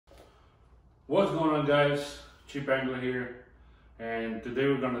What's going on, guys? CheapAngler here, and today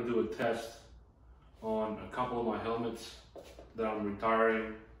we're going to do a test on a couple of my helmets that I'm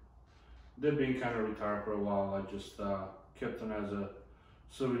retiring. They've been kind of retired for a while. I just kept them as a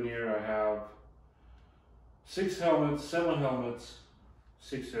souvenir. I have 7 helmets.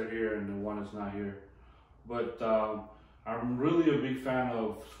 6 are here and the one is not here. But I'm really a big fan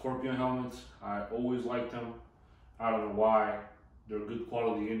of Scorpion helmets. I always liked them. I don't know why. They're good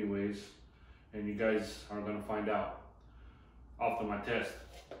quality anyways. And you guys are gonna find out after my test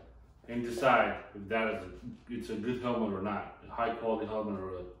and decide if it's a good helmet or not, a high quality helmet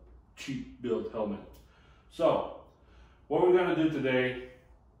or a cheap built helmet. So what we're gonna do today,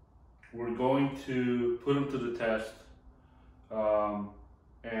 we're going to put them to the test,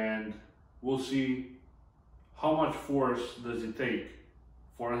 and we'll see how much force does it take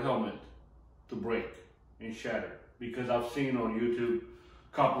for a helmet to break and shatter. Because I've seen on YouTube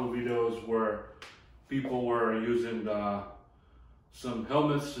a couple of videos where people were using some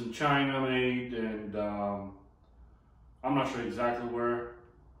helmets in China made, and I'm not sure exactly where,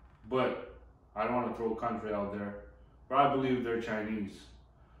 but I don't want to throw a country out there, but I believe they're Chinese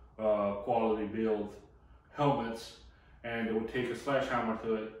quality build helmets, and it would take a sledgehammer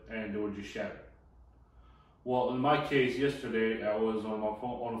to it and it would just shatter. Well, in my case yesterday, I was on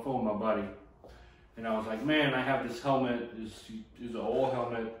the phone with my buddy, and I was like, man, I have this helmet, this is an old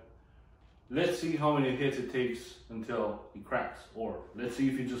helmet. Let's see how many hits it takes until it cracks, or let's see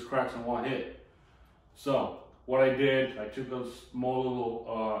if it just cracks in one hit. So what I did, I took a small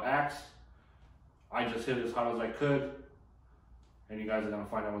little axe, I just hit it as hard as I could, and you guys are gonna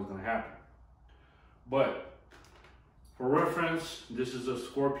find out what's gonna happen. But for reference, this is a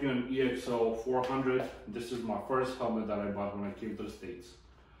Scorpion EXO-400. This is my first helmet that I bought when I came to the States.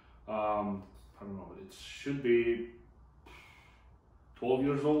 I don't know, it should be 12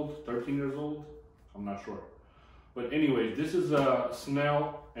 years old, 13 years old, I'm not sure. But anyway, this is a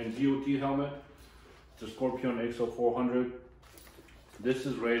Snell and DOT helmet. It's a Scorpion EXO-400. This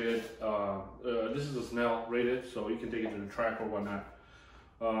is rated, this is a Snell rated, so you can take it to the track or whatnot.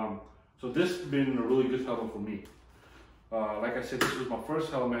 So this has been a really good helmet for me. Like I said, this was my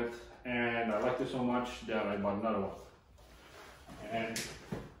first helmet, and I liked it so much that I bought another one. And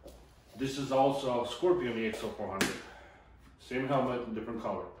this is also Scorpion EXO-400. Same helmet, different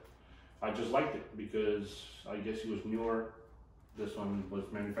color. I just liked it because I guess it was newer. This one was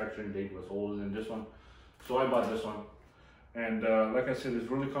manufacturing date was older than this one. So I bought this one. And like I said, it's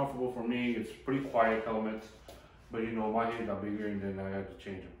really comfortable for me. It's a pretty quiet helmet. But you know, my head got bigger and then I had to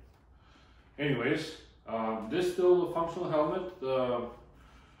change them. Anyways, this is still a functional helmet.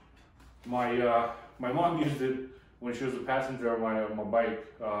 My mom used it when she was a passenger on my bike.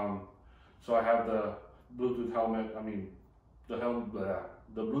 So I have the Bluetooth helmet,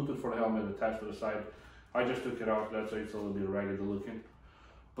 the Bluetooth for the helmet attached to the side. I just took it out, that's why it's a little bit ragged looking.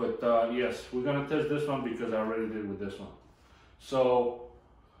 But yes, we're gonna test this one because I already did with this one. So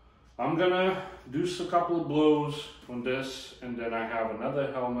I'm gonna do a couple of blows on this, and then I have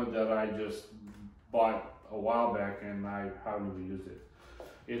another helmet that I just bought a while back and I haven't really used it.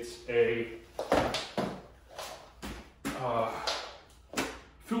 It's a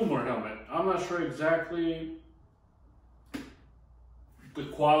FULMER helmet. I'm not sure exactly the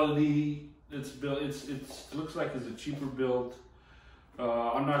quality it's built. It looks like it's a cheaper build.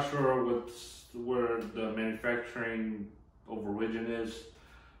 I'm not sure where the manufacturing of origin is.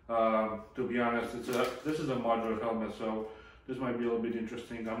 To be honest, this is a modular helmet, so this might be a little bit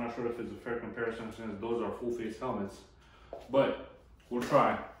interesting. I'm not sure if it's a fair comparison since those are full face helmets, but we'll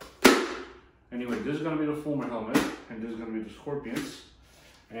try. Anyway, this is gonna be the FULMER helmet, and this is gonna be the Scorpions.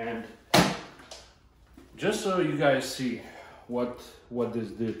 And just so you guys see what this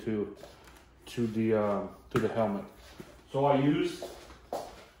did to the helmet. So I used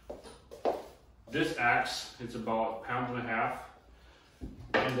this axe. It's about 1.5 pounds,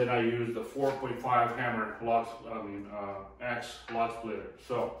 and then I used the 4.5 hammer axe lot splitter.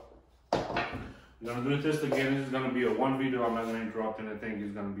 So I'm gonna do this again. This is gonna be a one video. I'm not gonna interrupt anything.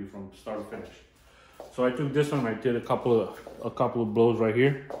 It's gonna be from start to finish. So I took this one. I did a couple of blows right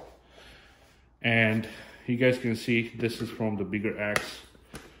here, and you guys can see this is from the bigger axe.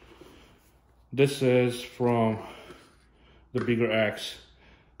 This is from the bigger axe.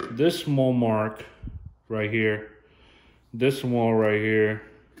 This small mark right here, this small right here,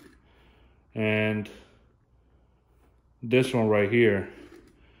 and this one right here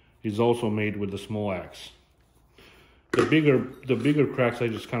is also made with the small axe. The bigger cracks, I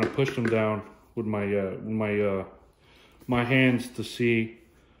just kind of push them down with my hands to see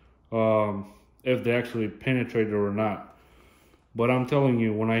if they actually penetrated or not. But I'm telling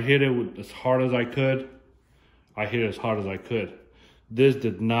you, when I hit it with as hard as I could, I hit it as hard as I could. This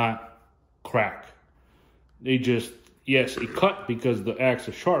did not crack. It just, yes, it cut because the axe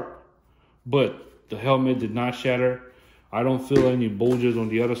is sharp, but the helmet did not shatter. I don't feel any bulges on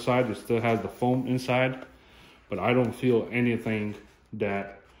the other side. It still has the foam inside, but I don't feel anything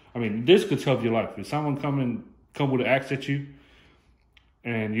that, I mean, this could help your life. If someone come with an axe at you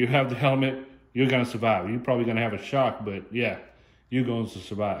and you have the helmet, you're gonna survive. You're probably gonna have a shock, but yeah, you're going to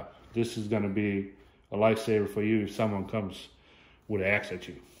survive. This is gonna be a lifesaver for you if someone comes with an axe at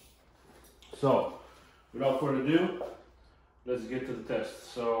you. So, without further ado, let's get to the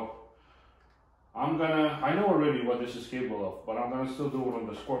test. So, I know already what this is capable of, but I'm gonna still do it on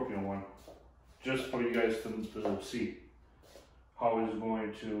the Scorpion one, just for you guys to see how it is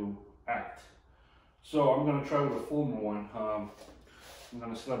going to act. So I'm gonna try with the FULMER one. I'm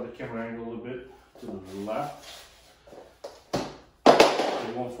gonna slide the camera angle a little bit to the left.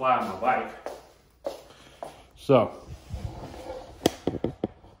 It won't fly on my bike. So,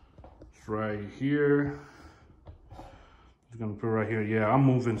 it's right here. Just gonna put it right here. Yeah, I'm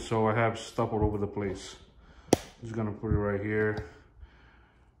moving, so I have stuff all over the place. Just gonna put it right here.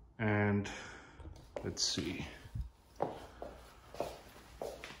 And let's see.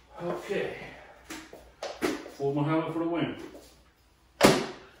 Okay. FULMER helmet for the win. Let's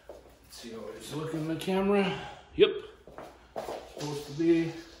see how it's looking in the camera. Yep. Supposed to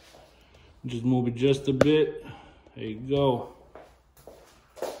be. Just move it just a bit. There you go.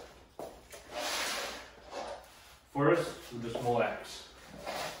 First, with the small axe.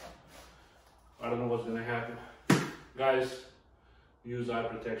 I don't know what's gonna happen. Guys, use eye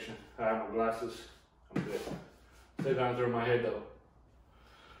protection. I have my glasses. I'm good. Stay down through my head though.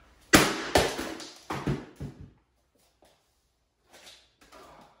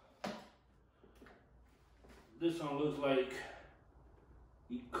 This one looks like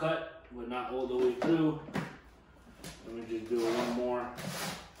you cut, but not all the way through. Let me just do one more.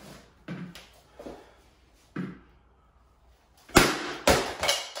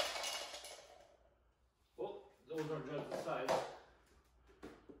 Well, those are just the sides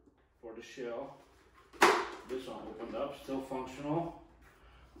for the shell. This one opened up, still functional.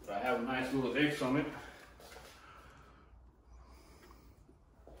 But I have a nice little X on it.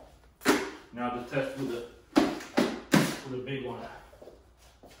 Now the test with the big one.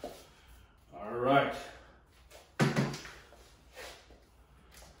 All right.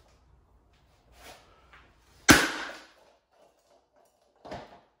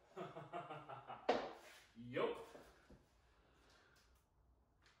 Yup.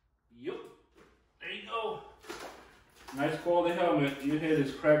 Yup. There you go. Nice quality helmet. Your head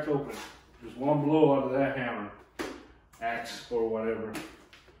is cracked open. Just one blow out of that hammer, axe, or whatever.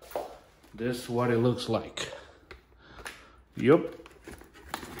 This is what it looks like. Yup.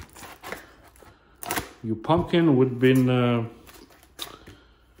 Your pumpkin would have been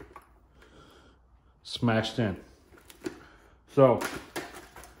smashed in. So,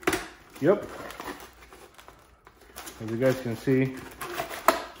 yep. As you guys can see,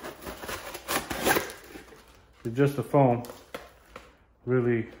 it's just a foam.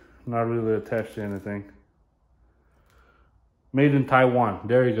 Really, not really attached to anything. Made in Taiwan.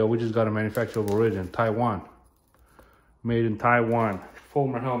 There you go. We just got a manufacturer of origin. Taiwan. Made in Taiwan.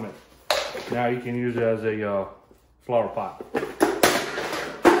 FULMER helmet. Now you can use it as a flower pot.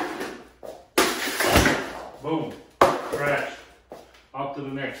 Boom. Trash. Up to the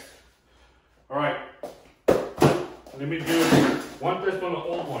next. All right. Let me do one test on the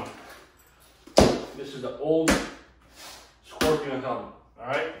old one. This is the old Scorpion helmet. All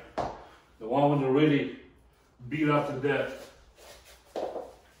right. The one was already beat up to death.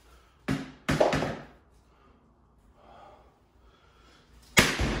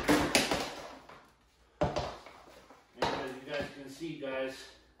 See, guys,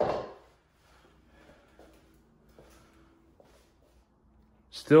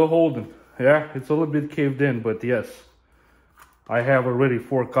 still holding. Yeah, it's a little bit caved in, but yes, I have already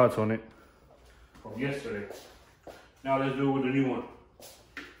 4 cuts on it from yesterday. Now let's do it with the new one.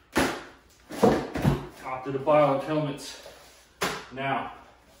 Off to the pile of helmets. Now,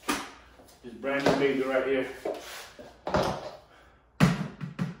 this brand new baby right here.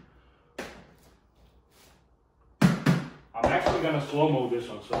 I'm actually gonna slow-mo this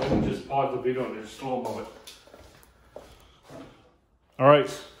one, so let me just pause the video and just slow-mo it. All right,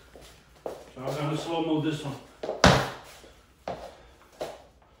 so I'm gonna slow-mo this one.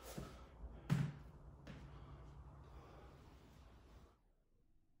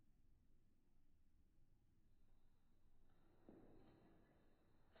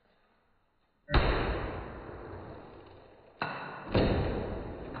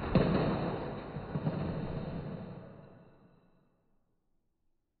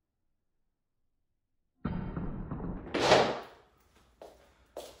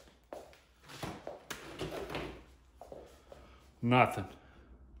 Nothing.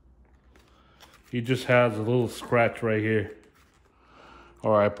 He just has a little scratch right here.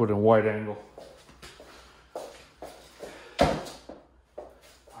 All right, I put in wide angle. All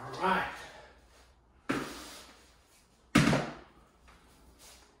right.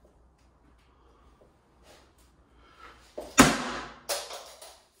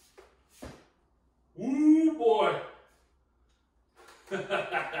 Ooh, boy.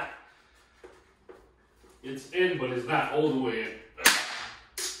 It's in, but it's not all the way in.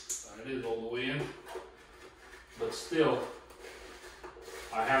 It is all the way in, but still,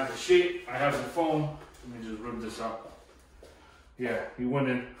 I have the shape, I have the foam. Let me just rip this out. Yeah, he went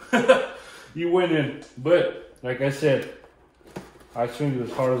in. He went in, but like I said, I swung it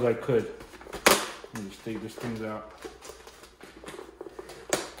as hard as I could. Let me just take this thing out.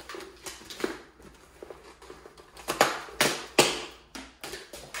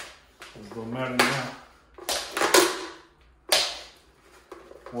 It don't matter now.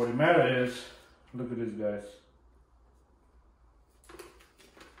 What it matters is, look at this, guys.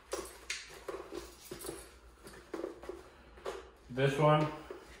 This one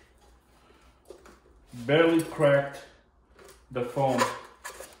barely cracked the foam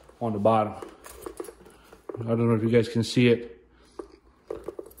on the bottom. I don't know if you guys can see it.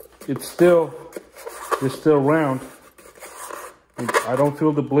 It's still round. I don't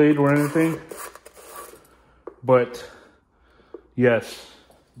feel the blade or anything, but yes.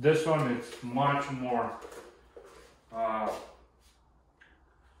 This one is much more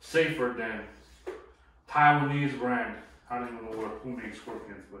safer than Taiwanese brand. I don't even know who makes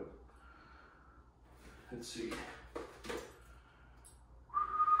scorpions, but let's see.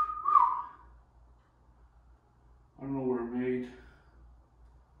 I don't know where they're made.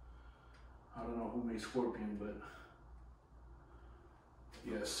 I don't know who makes scorpion, but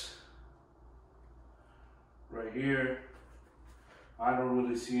yes. Right here. I don't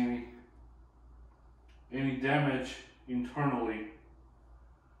really see any damage internally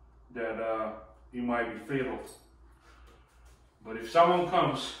that it might be fatal. But if someone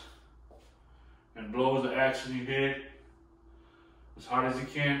comes and blows the axe in your head as hard as he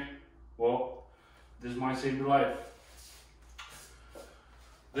can, well, this might save your life.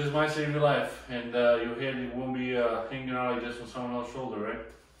 This might save your life, and your head won't be hanging out like this on someone else's shoulder, right?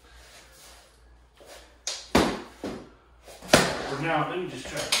 For now, let me just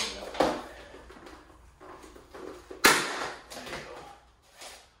try to get it out. There you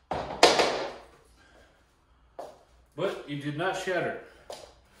go. But it did not shatter.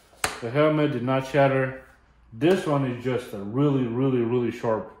 The helmet did not shatter. This one is just a really, really, really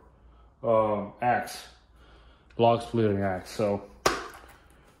sharp axe, log splitting axe. So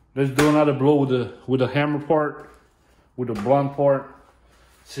let's do another blow with the hammer part, with the blunt part.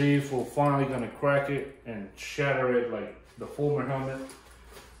 See if we're finally gonna crack it and shatter it like the FULMER helmet,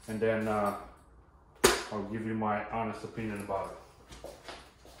 and then I'll give you my honest opinion about it.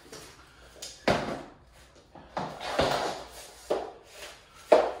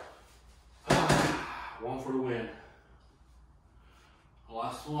 One for the win.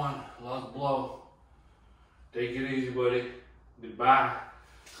 Last one, last blow. Take it easy, buddy. Goodbye.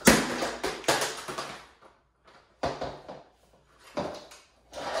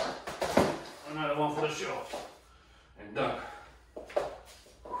 Another one for the show. And done.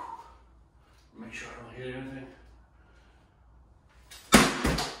 Make sure I don't hit anything.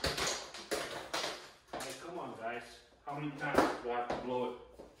 Hey, come on, guys. How many times do I have to blow it?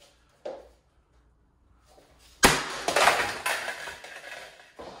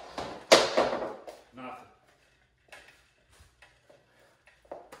 Nothing.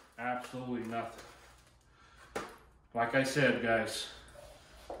 Absolutely nothing. Like I said, guys,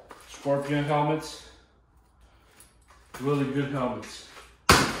 Scorpion helmets, really good helmets.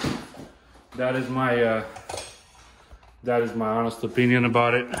 That is my honest opinion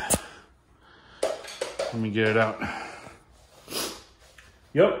about it. Let me get it out.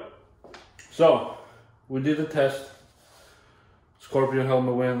 Yep. So we did a test. Scorpion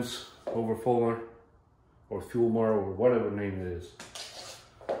helmet wins over FULMER or FULMER or whatever name it is.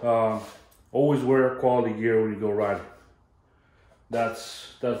 Always wear quality gear when you go riding.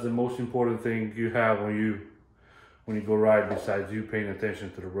 That's the most important thing you have when you go ride, besides you paying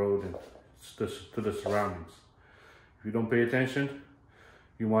attention to the road and to the surroundings. If you don't pay attention,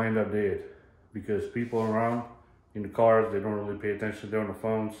 you might end up dead, because people around in the cars, they don't really pay attention. They're on the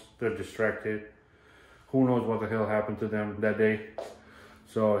phones, they're distracted. Who knows what the hell happened to them that day?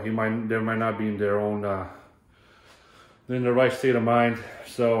 So they might not be in their own in the right state of mind.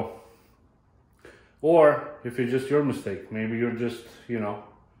 So, or if it's just your mistake, maybe you're just, you know,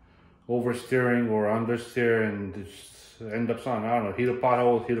 oversteering or understeer, and end up on, I don't know, hit a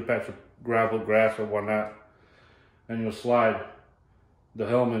pothole, hit a patch of gravel, grass or whatnot, and you'll slide. The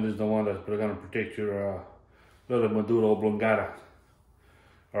helmet is the one that's gonna protect your little medulla oblongata.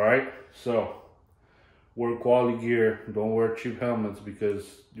 All right, so wear quality gear. Don't wear cheap helmets because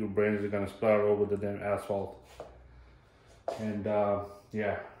your brains are gonna splatter over the damn asphalt. And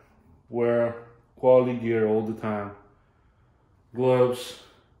yeah, wear quality gear all the time. Gloves,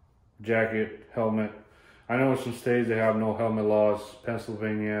 jacket, helmet. I know in some states they have no helmet laws.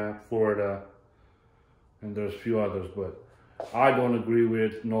 Pennsylvania, Florida, and there's a few others, but I don't agree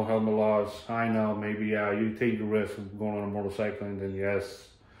with no helmet laws. I know maybe you take the risk of going on a motorcycle, and then yes,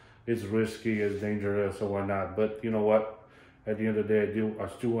 it's risky, it's dangerous or whatnot. But you know what? At the end of the day, I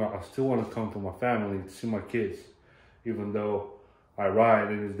still want to come to my family to see my kids, even though I ride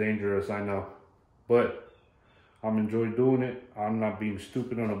and it's dangerous. I know, but I'm enjoying doing it. I'm not being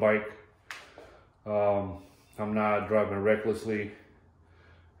stupid on a bike. I'm not driving recklessly,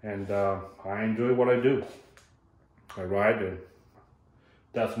 and I enjoy what I do. I ride, and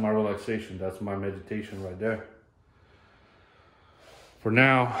that's my relaxation. That's my meditation right there. For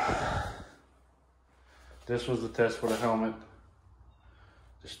now, this was the test for the helmet.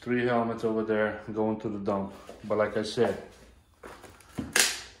 There's 3 helmets over there going to the dump. But like I said,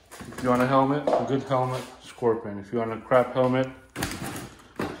 if you want a helmet, a good helmet, Scorpion. If you want a crap helmet,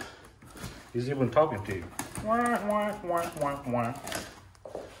 he's even talking to you.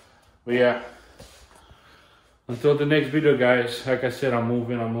 But yeah, until the next video, guys, like I said, I'm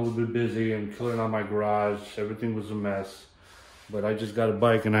moving. I'm a little bit busy and clearing out my garage. Everything was a mess. But I just got a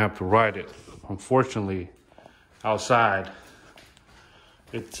bike and I have to ride it. Unfortunately, outside,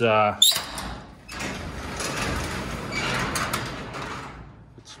 it's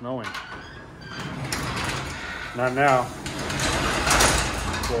snowing. Not now,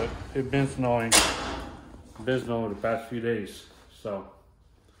 but it's been snowing. It's been snowing the past few days. So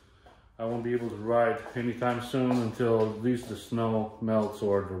I won't be able to ride anytime soon until at least the snow melts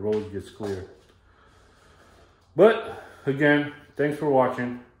or the road gets clear. But again, thanks for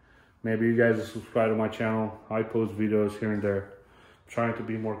watching. Maybe you guys will subscribe to my channel. I post videos here and there. I'm trying to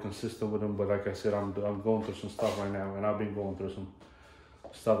be more consistent with them, but like I said, I'm going through some stuff right now, and I've been going through some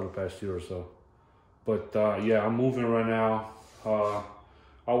stuff the past year or so. But yeah, I'm moving right now.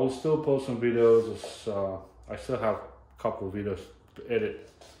 I will still post some videos. I still have a couple of videos to edit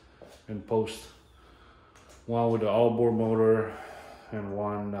and post. One with the outboard motor, and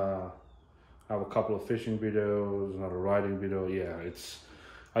one I have a couple of fishing videos, another riding video. Yeah,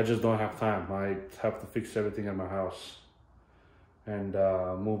 I just don't have time. I have to fix everything at my house and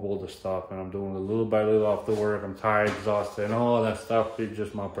move all the stuff, and I'm doing it little by little after work. I'm tired, exhausted, and all that stuff. It's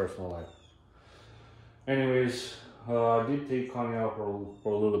just my personal life. Anyways, I did take Connie out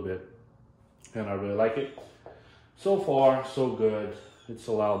for a little bit, and I really like it. So far, so good. It's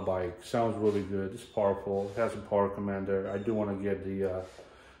a loud bike. Sounds really good. It's powerful. It has a power commander. I do want to get the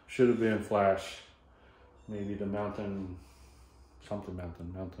should have been flash, maybe the mountain runner.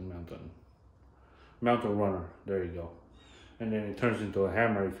 There you go. And then it turns into a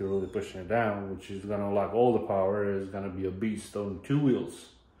hammer if you're really pushing it down, which is gonna unlock all the power. It's gonna be a beast on 2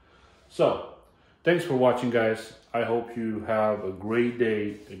 wheels. So thanks for watching, guys. I hope you have a great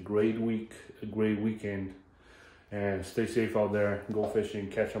day, a great week, a great weekend, and stay safe out there. Go fishing,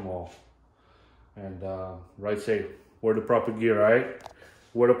 catch them all, and ride safe. Wear the proper gear, all right?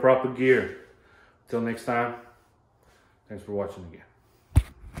 Wear the proper gear. Till next time, thanks for watching again.